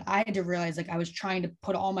major thing that I had to realize. Like I was trying to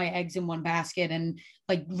put all my eggs in one basket and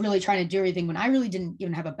like really trying to do everything when I really didn't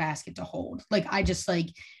even have a basket to hold. Like I just like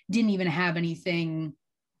didn't even have anything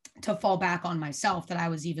to fall back on myself that I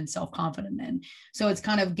was even self-confident in. So it's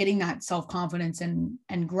kind of getting that self-confidence and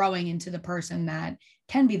growing into the person that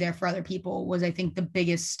can be there for other people was, I think, the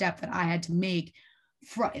biggest step that I had to make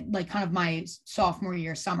for like kind of my sophomore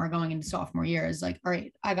year, summer going into sophomore year, is like, all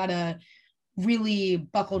right, I gotta really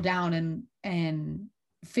buckle down and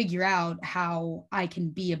figure out how I can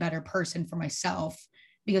be a better person for myself,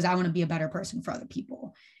 because I want to be a better person for other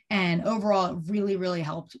people. And overall, it really, really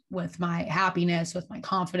helped with my happiness, with my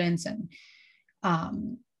confidence, and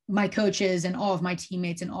my coaches and all of my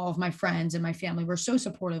teammates and all of my friends and my family were so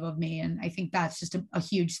supportive of me. And I think that's just a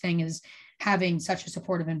huge thing, is having such a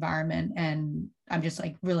supportive environment. And I'm just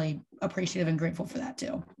like really appreciative and grateful for that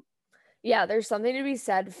too. Yeah, there's something to be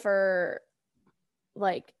said for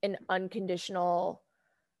like an unconditional,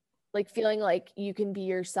 like feeling like you can be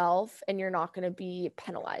yourself and you're not going to be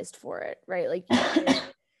penalized for it, right? Like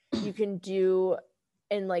you can do,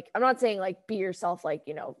 and like I'm not saying like be yourself, like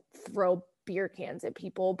throw beer cans at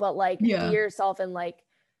people, but like be yourself and like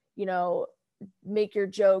make your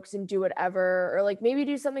jokes and do whatever, or like maybe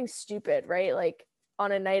do something stupid, right? Like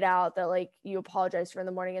on a night out that like you apologize for in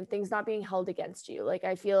the morning, and things not being held against you. Like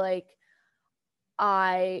I feel like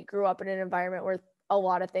I grew up in an environment where a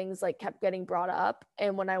lot of things like kept getting brought up.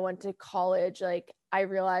 And when I went to college, like I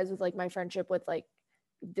realized with like my friendship with like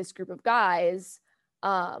this group of guys,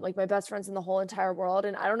 like my best friends in the whole entire world.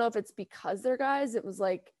 And I don't know if it's because they're guys, it was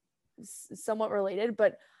like somewhat related,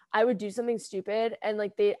 but I would do something stupid and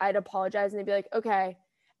like I'd apologize and they'd be like, okay.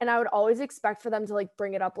 And I would always expect for them to like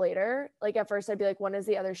bring it up later. Like at first I'd be like, when is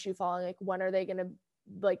the other shoe falling? Like, when are they going to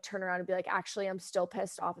like turn around and be like, actually, I'm still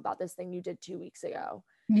pissed off about this thing you did 2 weeks ago.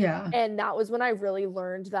 Yeah. And that was when I really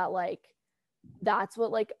learned that like that's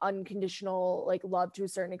what like unconditional like love to a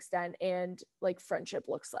certain extent and like friendship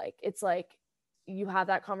looks like. It's like you have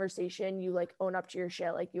that conversation, you like own up to your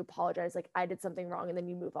shit, like you apologize, like I did something wrong, and then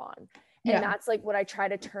you move on. And that's like what I try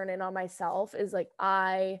to turn in on myself, is like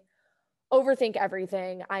I overthink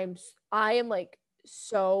everything. I am like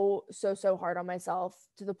so hard on myself,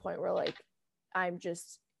 to the point where like I'm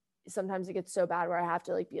just, sometimes it gets so bad where I have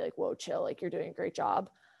to like be like, whoa, chill, like you're doing a great job.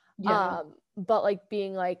 But like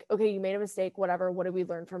being like, okay, you made a mistake, whatever, what did we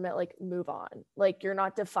learn from it? Like move on. Like you're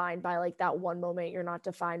not defined by like that one moment. You're not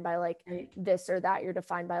defined by like this or that. You're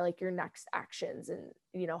defined by like your next actions and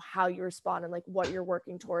how you respond and like what you're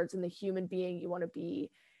working towards, and the human being you want to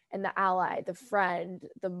be, and the ally, the friend,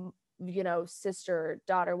 the sister,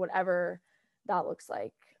 daughter, whatever that looks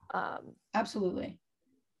like. Absolutely.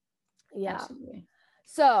 Yeah. Absolutely.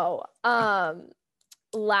 So,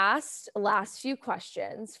 last few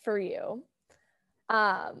questions for you.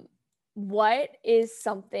 What is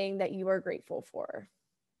something that you are grateful for?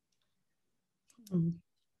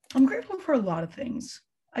 I'm grateful for a lot of things.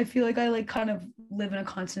 I feel like I like kind of live in a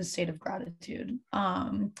constant state of gratitude.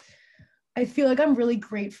 I feel like I'm really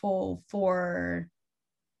grateful for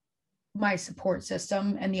my support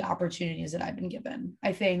system and the opportunities that I've been given.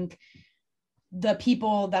 I think the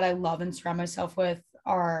people that I love and surround myself with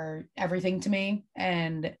are everything to me.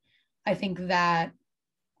 And I think that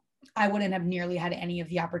I wouldn't have nearly had any of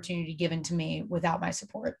the opportunity given to me without my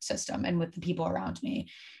support system and with the people around me.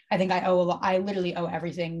 I think I literally owe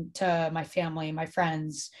everything to my family, my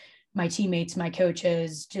friends, my teammates, my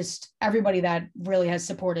coaches, just everybody that really has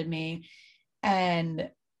supported me. And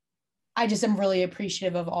I just am really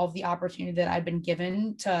appreciative of all of the opportunity that I've been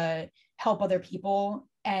given to help other people.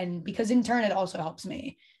 And because in turn, it also helps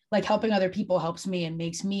me. Like helping other people helps me and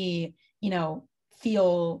makes me,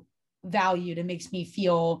 feel valued. It makes me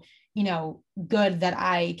feel, good that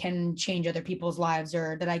I can change other people's lives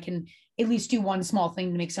or that I can at least do one small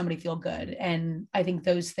thing to make somebody feel good. And I think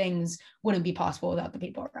those things wouldn't be possible without the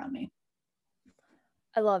people around me.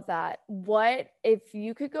 I love that. What if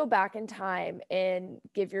you could go back in time and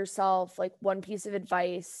give yourself like one piece of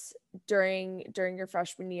advice during your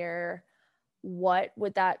freshman year, what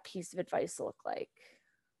would that piece of advice look like?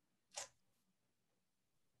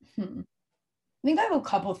 I think I have a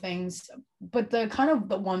couple things, but the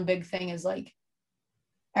one big thing is like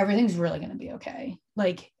everything's really going to be okay.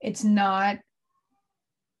 Like it's not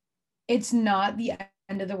the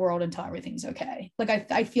end of the world until everything's okay.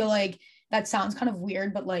 Like I feel like that sounds kind of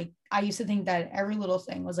weird, but like I used to think that every little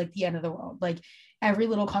thing was like the end of the world. Like every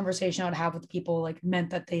little conversation I would have with people like meant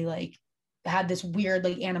that they like had this weird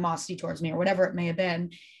like animosity towards me or whatever it may have been.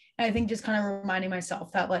 And I think just kind of reminding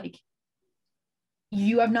myself that like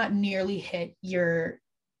you have not nearly hit your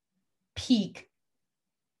peak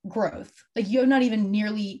growth. Like you have not even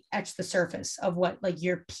nearly etched the surface of what like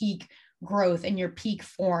your peak growth and your peak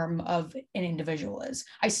form of an individual is.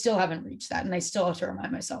 I still haven't reached that. And I still have to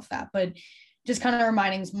remind myself that, but just kind of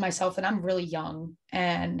reminding myself that I'm really young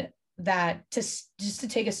and that just to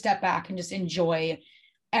take a step back and just enjoy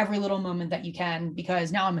every little moment that you can,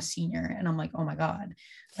 because now I'm a senior and I'm like, oh my God,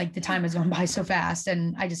 like the time has gone by so fast.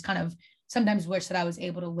 And I just kind of sometimes wish that I was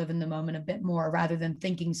able to live in the moment a bit more rather than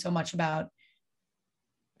thinking so much about,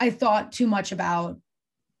 I thought too much about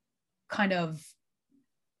kind of,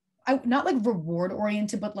 not like reward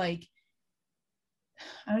oriented, but like,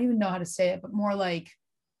 I don't even know how to say it, but more like,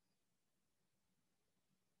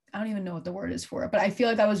 I don't even know what the word is for it, but I feel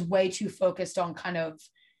like I was way too focused on kind of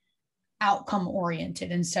outcome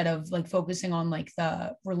oriented instead of like focusing on like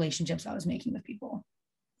the relationships I was making with people.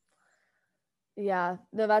 Yeah,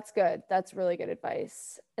 no, that's good. That's really good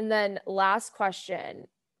advice. And then last question,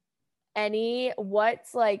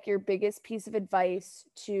 what's like your biggest piece of advice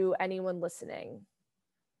to anyone listening?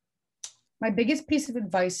 My biggest piece of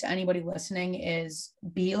advice to anybody listening is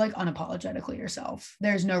be like unapologetically yourself.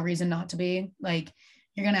 There's no reason not to be. Like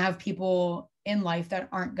you're going to have people in life that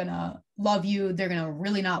aren't going to love you. They're going to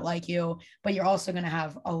really not like you, but you're also going to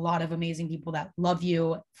have a lot of amazing people that love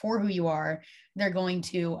you for who you are. They're going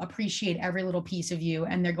to appreciate every little piece of you.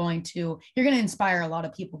 And you're going to inspire a lot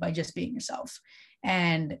of people by just being yourself.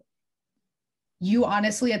 And you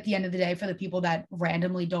honestly, at the end of the day, for the people that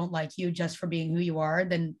randomly don't like you just for being who you are,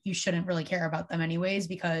 then you shouldn't really care about them anyways,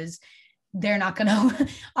 because they're not going to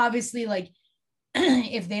obviously like,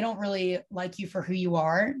 if they don't really like you for who you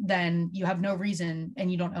are, then you have no reason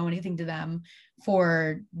and you don't owe anything to them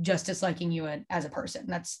for just disliking you as a person.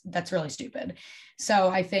 That's really stupid. So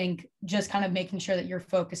I think just kind of making sure that you're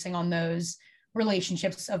focusing on those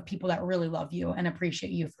relationships of people that really love you and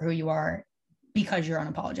appreciate you for who you are because you're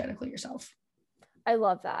unapologetically yourself. I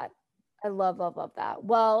love that. I love that.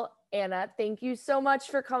 Well, Anna, thank you so much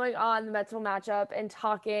for coming on the Mental Matchup and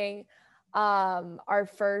talking our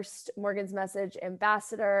first Morgan's Message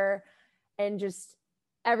ambassador and just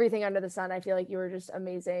everything under the sun. I feel like you were just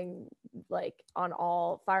amazing, like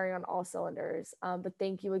firing on all cylinders. But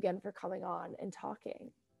thank you again for coming on and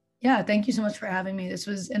talking. Yeah, thank you so much for having me. This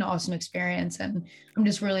was an awesome experience. And I'm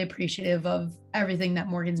just really appreciative of everything that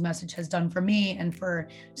Morgan's Message has done for me and for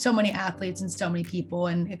so many athletes and so many people.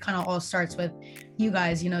 And it kind of all starts with you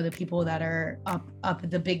guys, the people that are up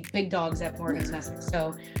at the big dogs at Morgan's Message.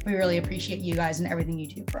 So we really appreciate you guys and everything you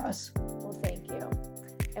do for us. Well, thank you.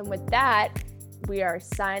 And with that, we are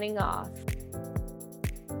signing off.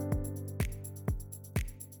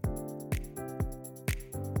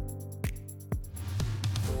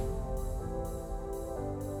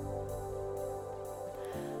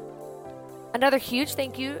 Another huge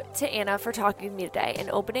thank you to Anna for talking to me today and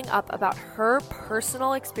opening up about her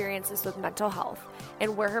personal experiences with mental health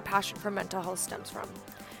and where her passion for mental health stems from.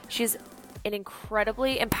 She's an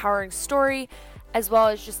incredibly empowering story, as well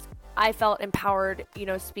as just I felt empowered,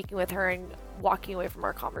 speaking with her and walking away from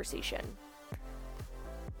our conversation.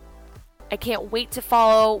 I can't wait to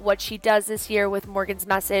follow what she does this year with Morgan's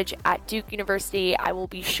Message at Duke University. I will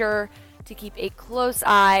be sure to keep a close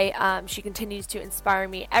eye. She continues to inspire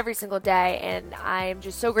me every single day, and I'm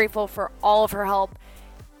just so grateful for all of her help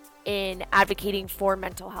in advocating for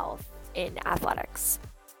mental health in athletics.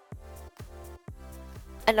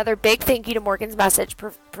 Another big thank you to Morgan's Message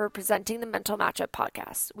for presenting the Mental Matchup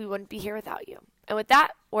podcast. We wouldn't be here without you. And with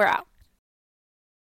that, we're out.